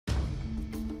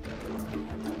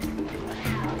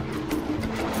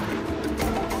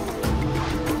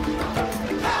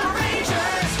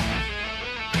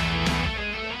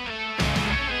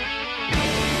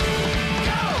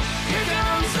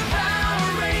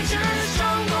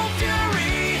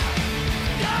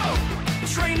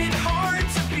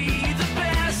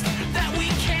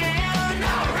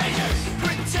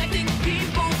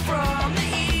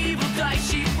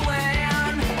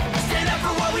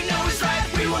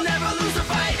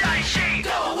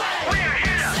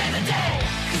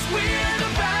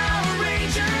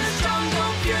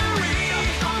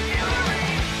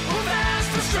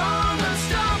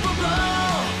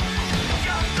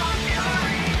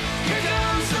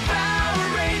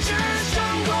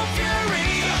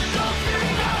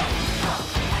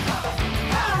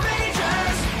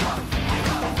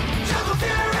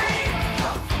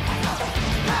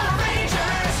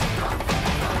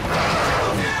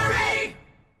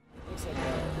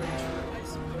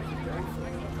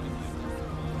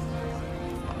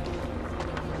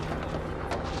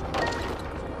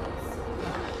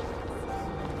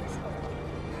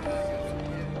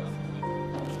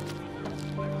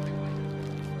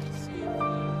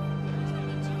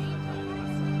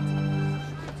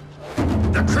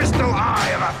crystal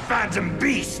eye of a phantom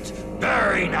beast.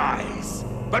 Very nice.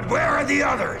 But where are the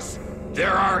others?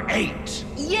 There are 8.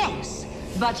 Yes,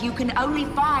 but you can only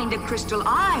find a crystal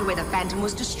eye where the phantom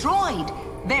was destroyed.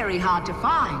 Very hard to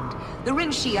find. The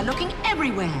Rinshi are looking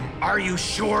everywhere. Are you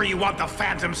sure you want the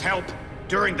phantom's help?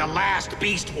 During the last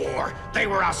Beast War, they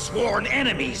were our sworn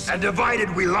enemies. And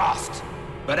divided, we lost.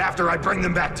 But after I bring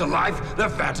them back to life, the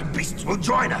phantom beasts will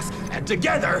join us. And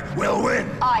together, we'll win.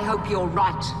 I hope you're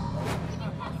right.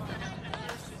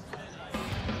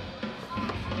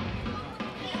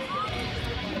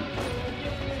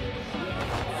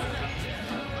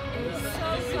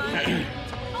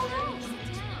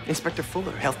 Inspector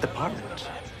Fuller, Health Department.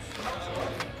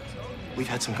 We've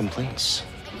had some complaints.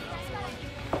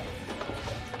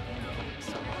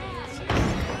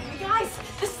 Guys,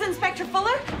 this is Inspector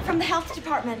Fuller from the Health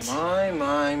Department.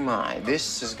 My.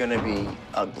 This is gonna be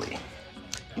ugly.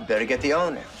 You better get the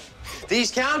owner.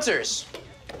 These counters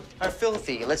are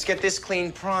filthy. Let's get this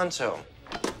cleaned pronto.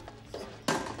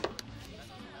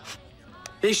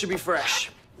 These should be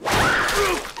fresh.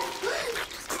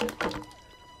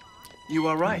 You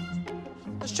are right.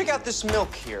 Let's check out this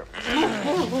milk here.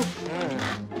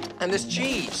 And this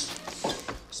cheese.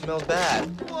 Smells bad.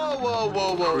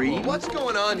 Whoa. What's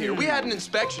going on here? We had an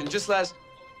inspection just last...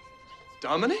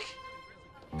 Dominic?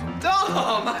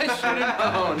 Dom, I should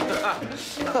have known.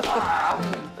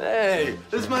 Hey,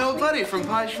 this is my old buddy from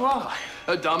Pai Schwa.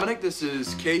 Dominic, this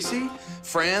is Casey,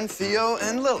 Fran, Theo,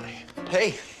 and Lily.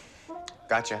 Hey,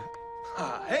 gotcha.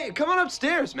 Hey, come on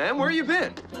upstairs, man. Where you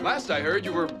been? Last I heard,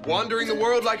 you were wandering the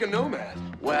world like a nomad.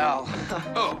 Well...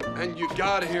 Oh, and you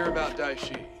gotta hear about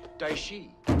Daishi. Daishi.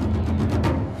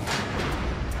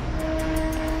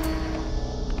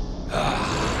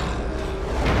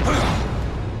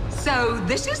 So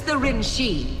this is the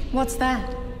Rinshi. What's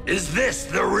that? Is this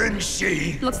the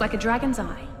Rinshi? Looks like a dragon's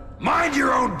eye. Mind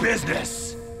your own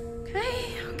business.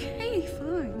 Okay,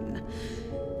 fine.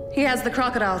 He has the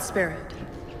crocodile spirit.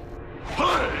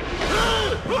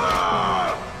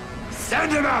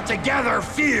 Send him out to gather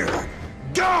fear.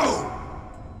 Go!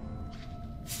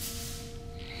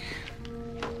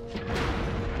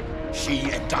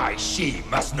 She and Daishi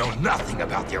must know nothing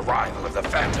about the arrival of the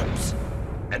Phantoms.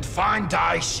 And find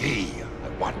Daishi. I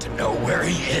want to know where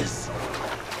he is.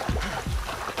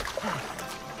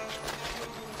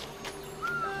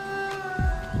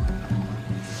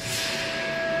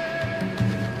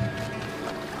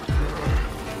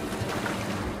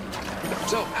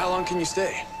 So, how long can you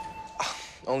stay?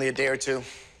 Only a day or two.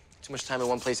 Too much time in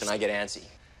one place and I get antsy.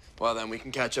 Well, then we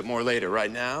can catch up more later. Right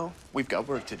now, we've got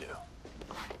work to do.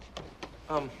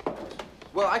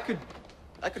 Well, I could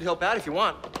help out if you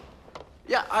want.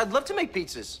 Yeah, I'd love to make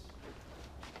pizzas.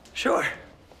 Sure.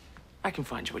 I can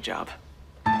find you a job.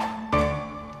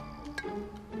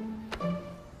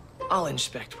 I'll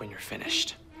inspect when you're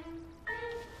finished.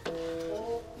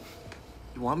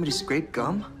 You want me to scrape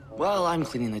gum? Well, I'm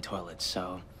cleaning the toilets,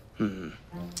 so...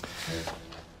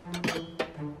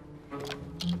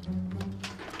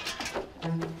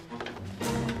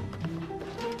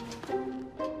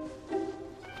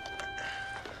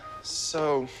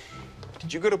 So,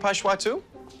 did you go to Pai Schwa too?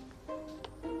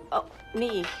 Oh,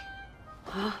 me?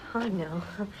 Oh, no.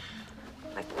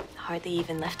 I've hardly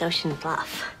even left Ocean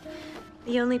Bluff.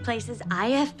 The only places I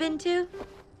have been to,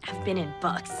 I've been in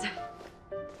books.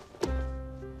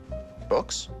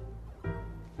 Books?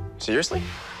 Seriously?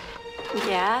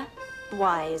 Yeah?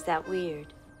 Why? Is that weird?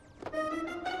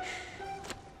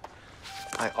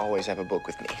 I always have a book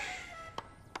with me.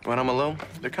 When I'm alone,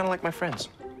 they're kind of like my friends.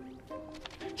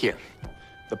 Here,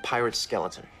 the pirate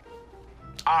skeleton.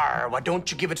 Arr, why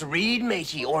don't you give it to read,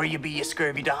 matey, or you be a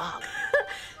scurvy dog.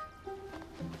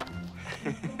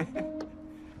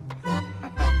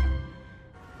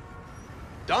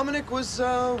 Dominic was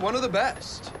one of the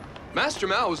best. Master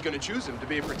Mao was going to choose him to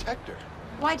be a protector.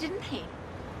 Why didn't he?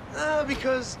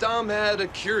 Because Dom had a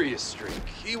curious streak.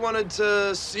 He wanted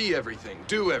to see everything,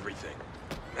 do everything.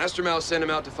 Master Mao sent him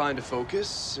out to find a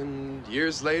focus, and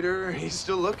years later, he's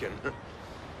still looking.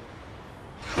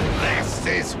 This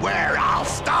is where I'll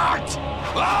start.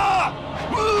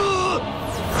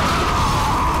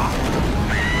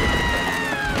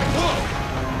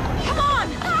 Come on!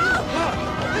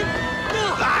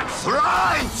 That's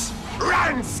right!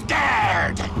 Run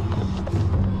scared!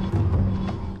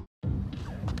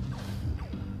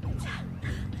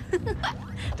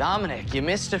 Dominic, you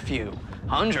missed a few.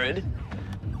 100.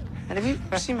 And have you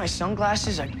seen my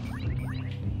sunglasses?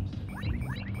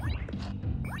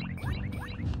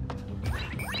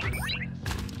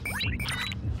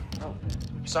 Oh,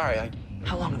 sorry,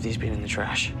 How long have these been in the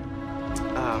trash?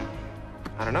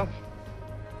 I don't know.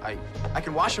 I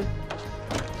can wash them.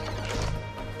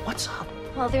 What's up?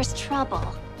 Well, there's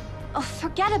trouble. Oh,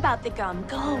 forget about the gum.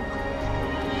 Go.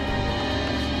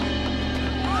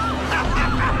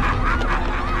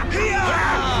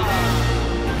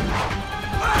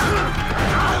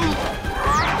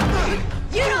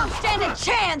 You don't stand a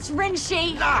chance,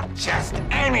 Rinshi! Not just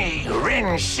any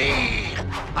Rinshi.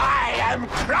 I am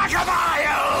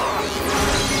Crocodile!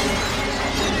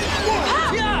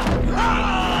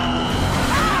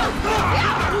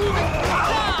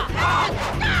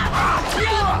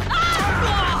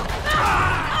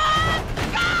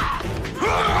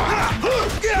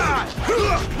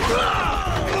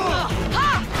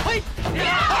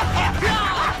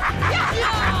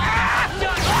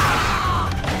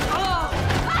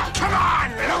 Come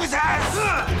on, losers!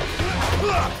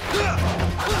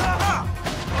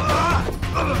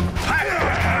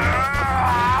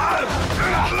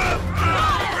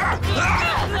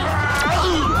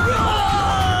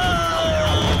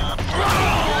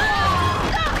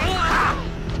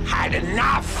 Had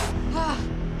enough!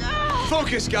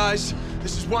 Focus, guys.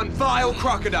 This is one vile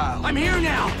crocodile. I'm here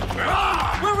now.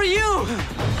 Where were you?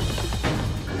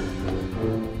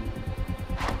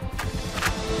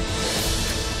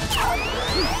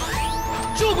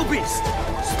 Jungle Beast!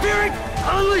 Spirit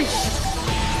unleashed!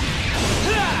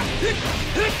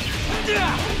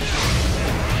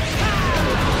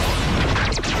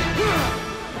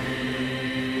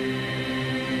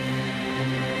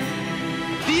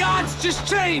 The odds just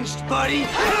changed, buddy!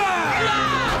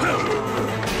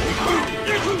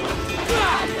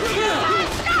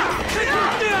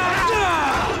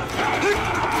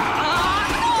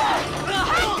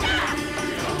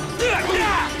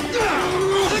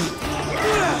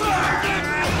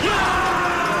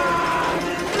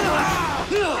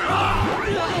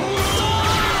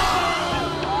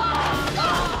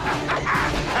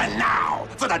 And now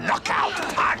for the knockout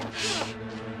punch!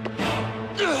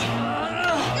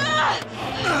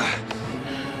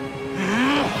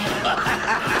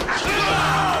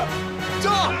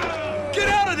 Dom! Get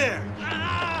out of there!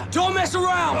 Don't mess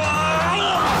around!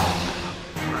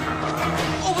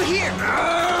 Over here!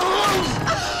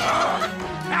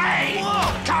 Hey!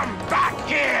 Come back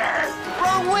here!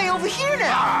 Wrong way, over here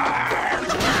now!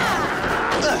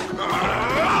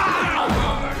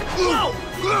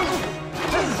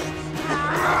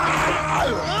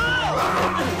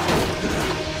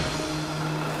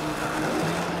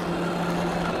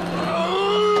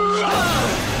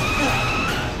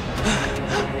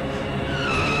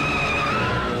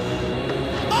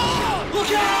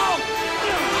 Look out!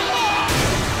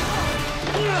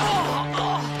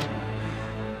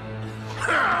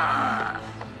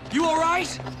 You all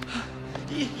right?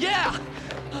 Yeah.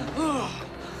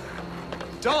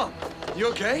 Dom, you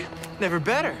okay? Never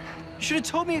better. You should have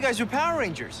told me you guys were Power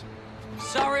Rangers.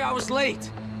 Sorry I was late.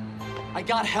 I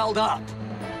got held up.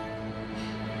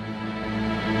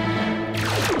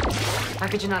 How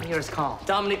could you not hear us call?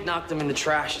 Dominic knocked him in the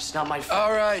trash. It's not my fault.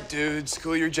 All right, dudes,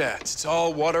 cool your jets. It's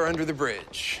all water under the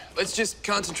bridge. Let's just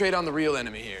concentrate on the real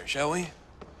enemy here, shall we?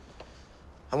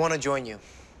 I want to join you.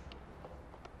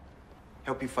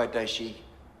 Help you fight Daishi.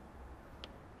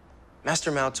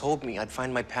 Master Mao told me I'd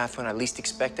find my path when I least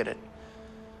expected it.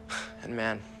 And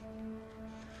man,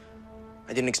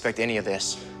 I didn't expect any of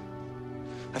this.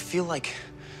 I feel like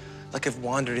I've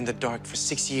wandered in the dark for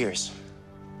 6 years.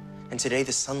 And today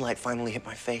the sunlight finally hit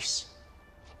my face.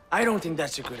 I don't think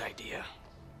that's a good idea.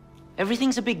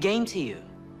 Everything's a big game to you.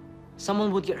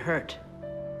 Someone would get hurt.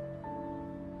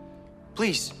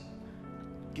 Please,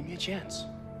 give me a chance.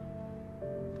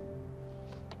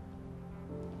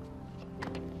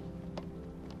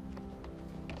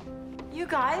 You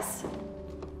guys?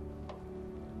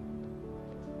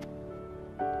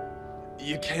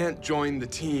 You can't join the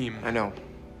team. I know,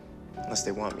 unless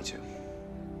they want me to.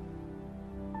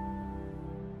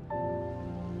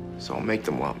 So I'll make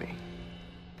them want me.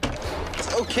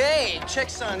 Okay,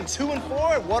 checks on 2 and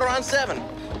 4, water on 7.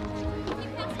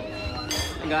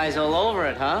 You guys all over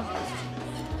it, huh?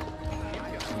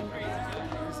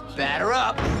 Batter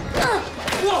up.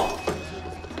 Whoa!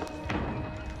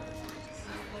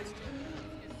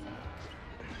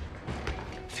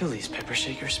 Fill these pepper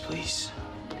shakers, please.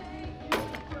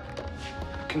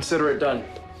 Consider it done.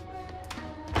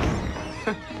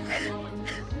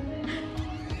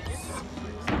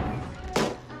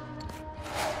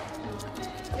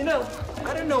 You know,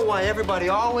 I don't know why everybody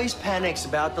always panics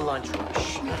about the lunch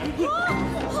rush.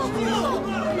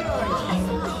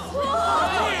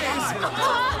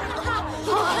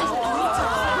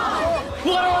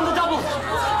 Water on the double!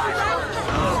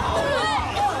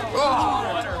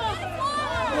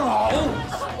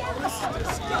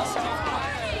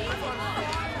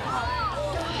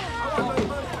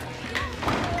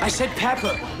 said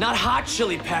pepper, not hot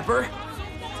chili pepper.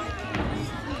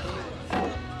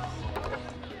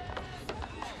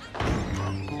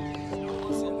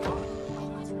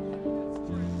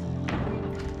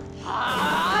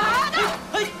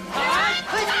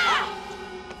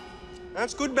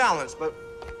 That's good balance, but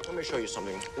let me show you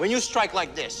something. When you strike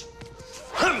like this,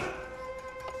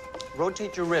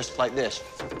 rotate your wrist like this.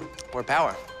 More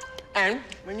power. And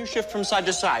when you shift from side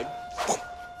to side,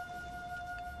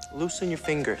 loosen your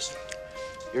fingers.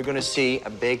 You're gonna see a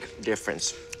big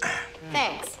difference.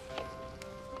 Thanks.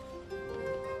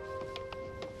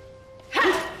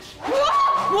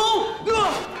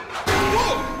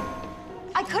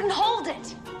 I couldn't hold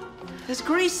it. There's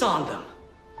grease on them.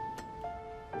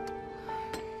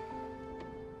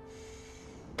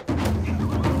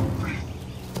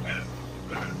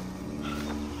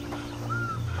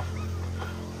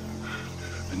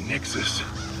 Nexus.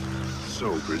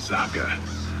 So, Brazaka,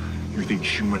 you think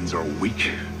humans are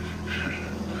weak?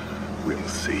 We'll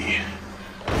see.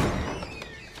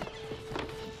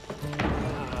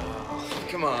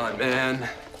 Come on, man.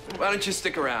 Why don't you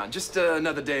stick around? Just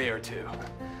another day or two.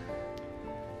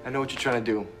 I know what you're trying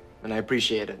to do, and I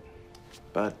appreciate it.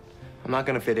 But I'm not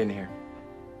gonna fit in here.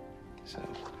 So,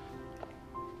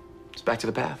 it's back to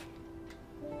the path.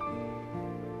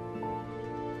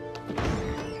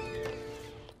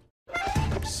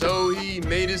 So he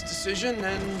made his decision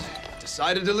and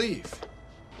decided to leave.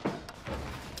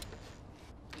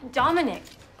 Dominic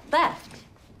left.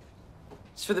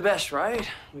 It's for the best, right?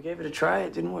 We gave it a try,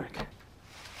 it didn't work.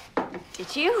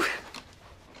 Did you?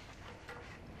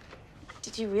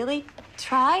 Did you really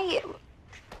try?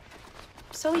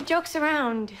 So he jokes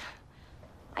around.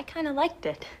 I kind of liked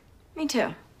it. Me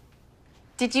too.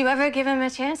 Did you ever give him a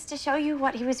chance to show you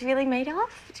what he was really made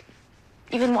of?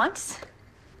 Even once?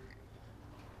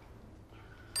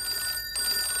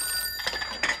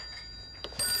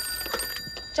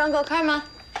 Jungle Karma.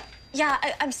 Yeah,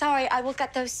 I'm sorry. I will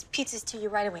get those pizzas to you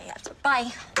right away after.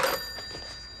 Bye.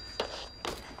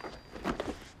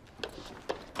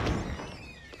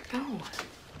 Go.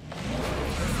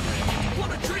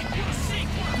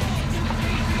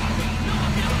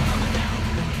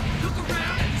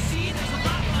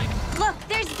 Look,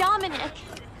 there's Dominic.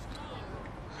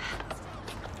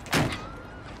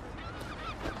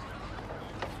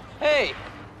 Hey,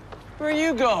 where are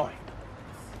you going?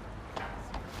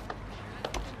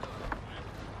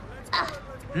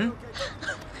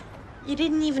 You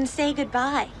didn't even say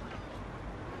goodbye.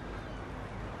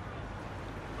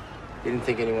 Didn't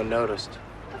think anyone noticed.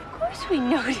 Of course we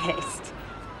noticed.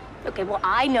 Okay, well,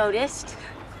 I noticed.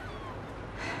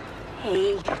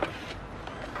 Hey.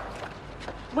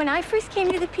 When I first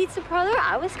came to the pizza parlor,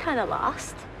 I was kind of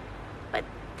lost. But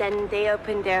then they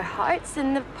opened their hearts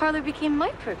and the parlor became my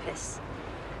purpose.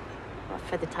 Well,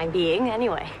 for the time being,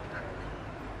 anyway.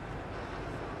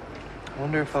 I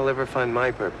wonder if I'll ever find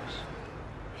my purpose.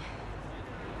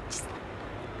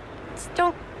 Just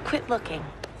don't quit looking,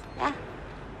 yeah?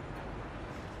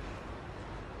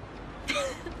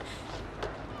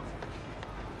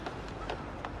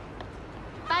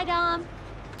 Bye, Dom.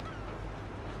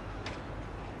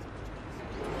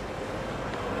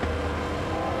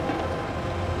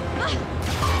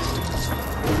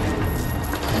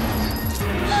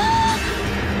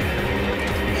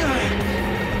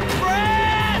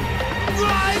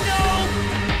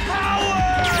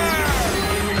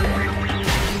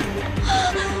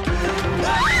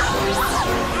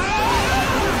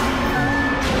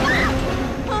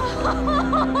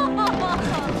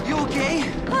 You okay?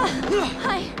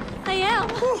 I am.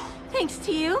 Thanks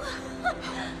to you.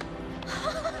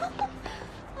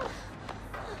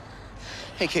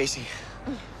 Hey, Casey.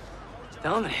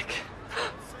 Dominic.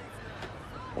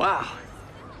 Wow.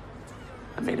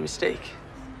 I made a mistake.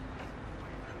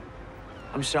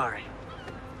 I'm sorry.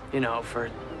 You know, for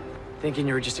thinking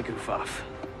you were just a goof-off.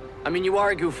 I mean, you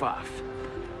are a goof-off.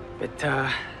 But,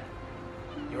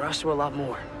 you're also a lot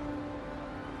more.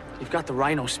 You've got the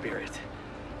Rhino spirit.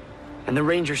 And the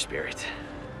Ranger spirit.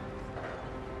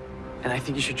 And I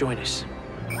think you should join us.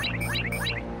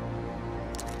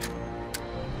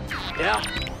 Yeah.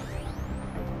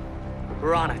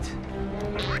 We're on it.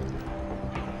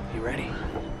 You ready?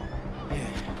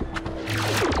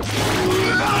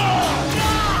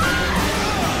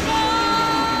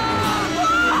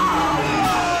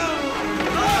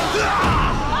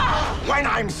 When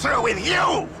I'm through with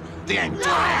you, the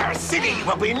entire city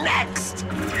will be next!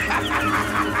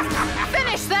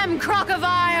 Finish them,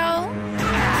 Crocodile!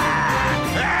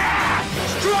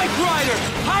 Strike Rider!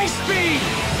 High speed!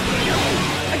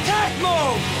 Attack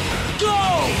mode! Go!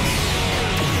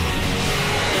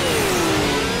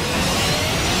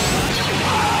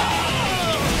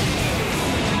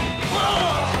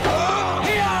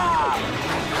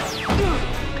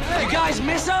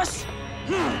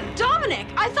 Dominic,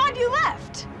 I thought you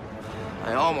left.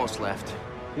 I almost left.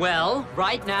 Well,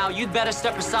 right now, you'd better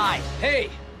step aside. Hey,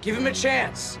 give him a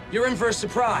chance. You're in for a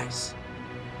surprise.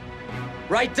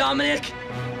 Right, Dominic?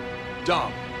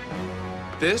 Dom,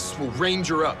 this will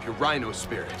ranger up your Rhino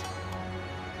spirit.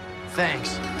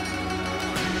 Thanks.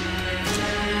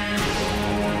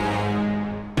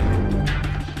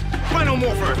 Rhino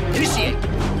Morpher, initiate!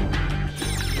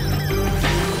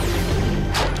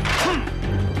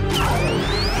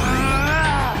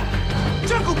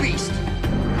 Jungle Beast!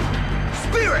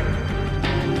 Spirit!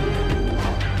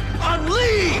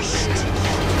 Unleashed!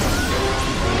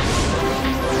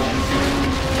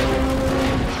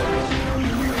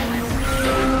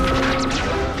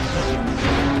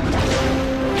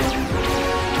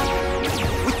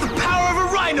 With the power of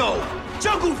a Rhino!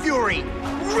 Jungle Fury!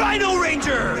 Rhino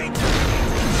Ranger!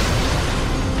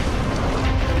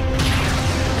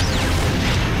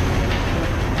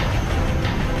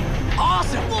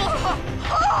 Awesome!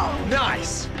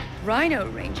 Nice! Rhino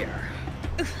Ranger.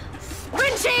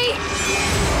 Rinchy!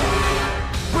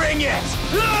 Bring it!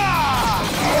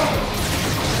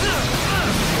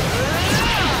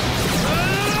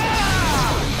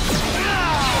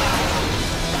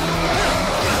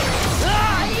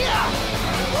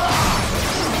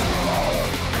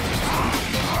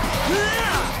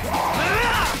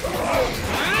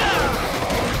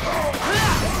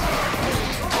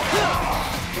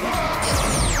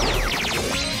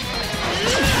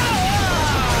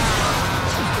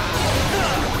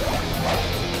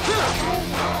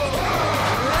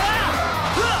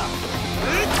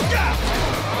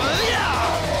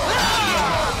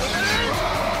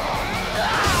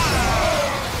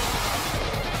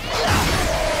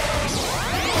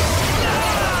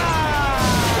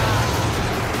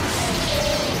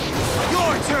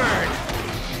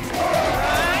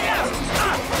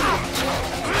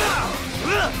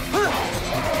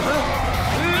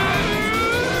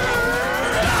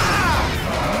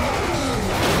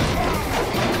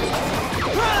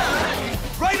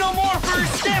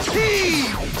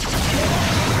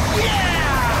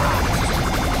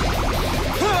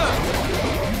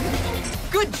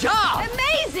 Good job!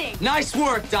 Amazing! Nice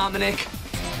work, Dominic.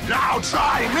 Now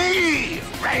try me,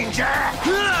 Ranger!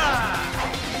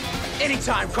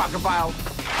 Anytime, Crocodile.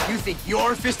 You think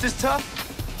your fist is tough?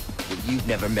 Well, you've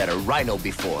never met a rhino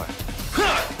before.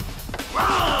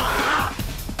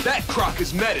 That croc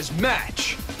has met his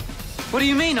match. What do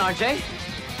you mean, RJ?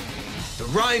 The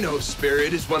Rhino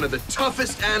spirit is one of the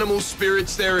toughest animal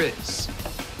spirits there is.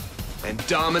 And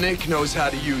Dominic knows how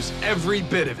to use every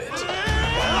bit of it.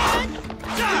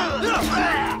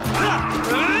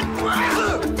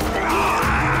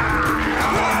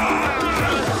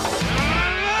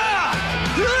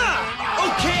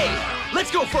 Okay,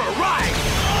 let's go for a ride!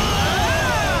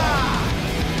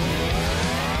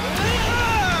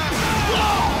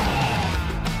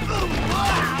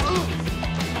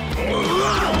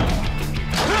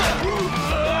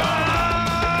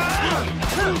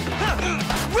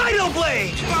 Rhino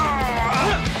Blade!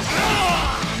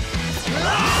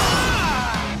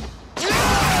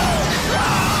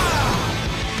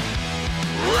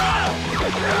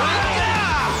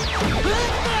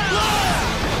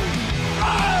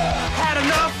 Had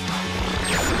enough?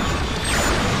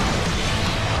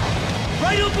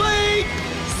 Rhino Blade!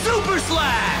 Super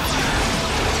Slash!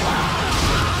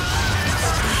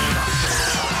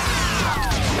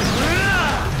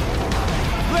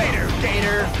 Later,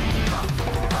 Gator!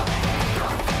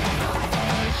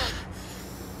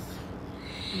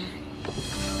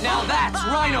 Now that's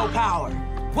Rhino power.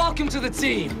 Welcome to the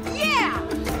team. Yeah!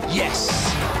 Yes!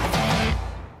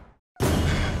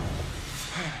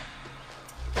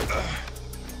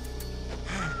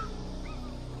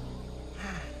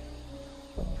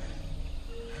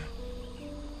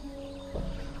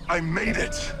 I made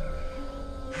it!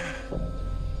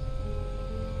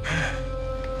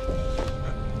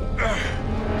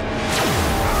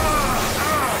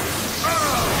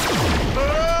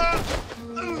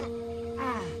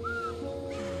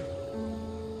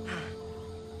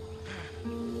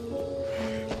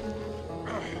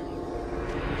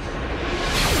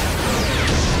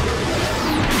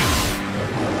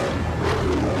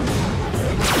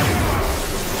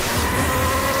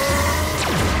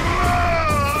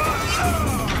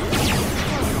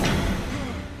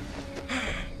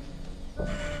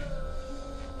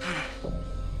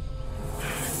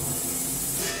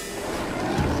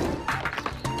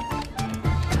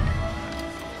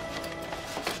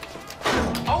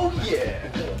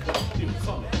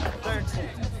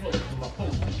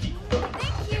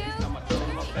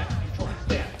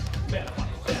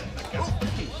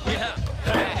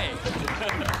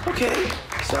 Okay,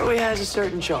 so he has a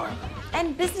certain charm.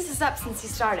 And business is up since he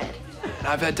started.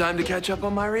 I've had time to catch up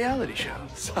on my reality show.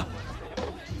 So.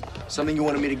 Something you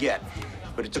wanted me to get,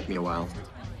 but it took me a while.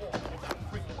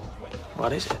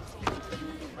 What is it?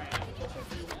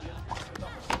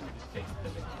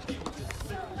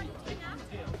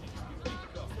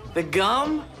 The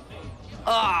gum?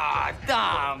 Ah,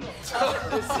 Dom!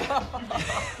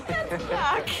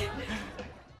 Back.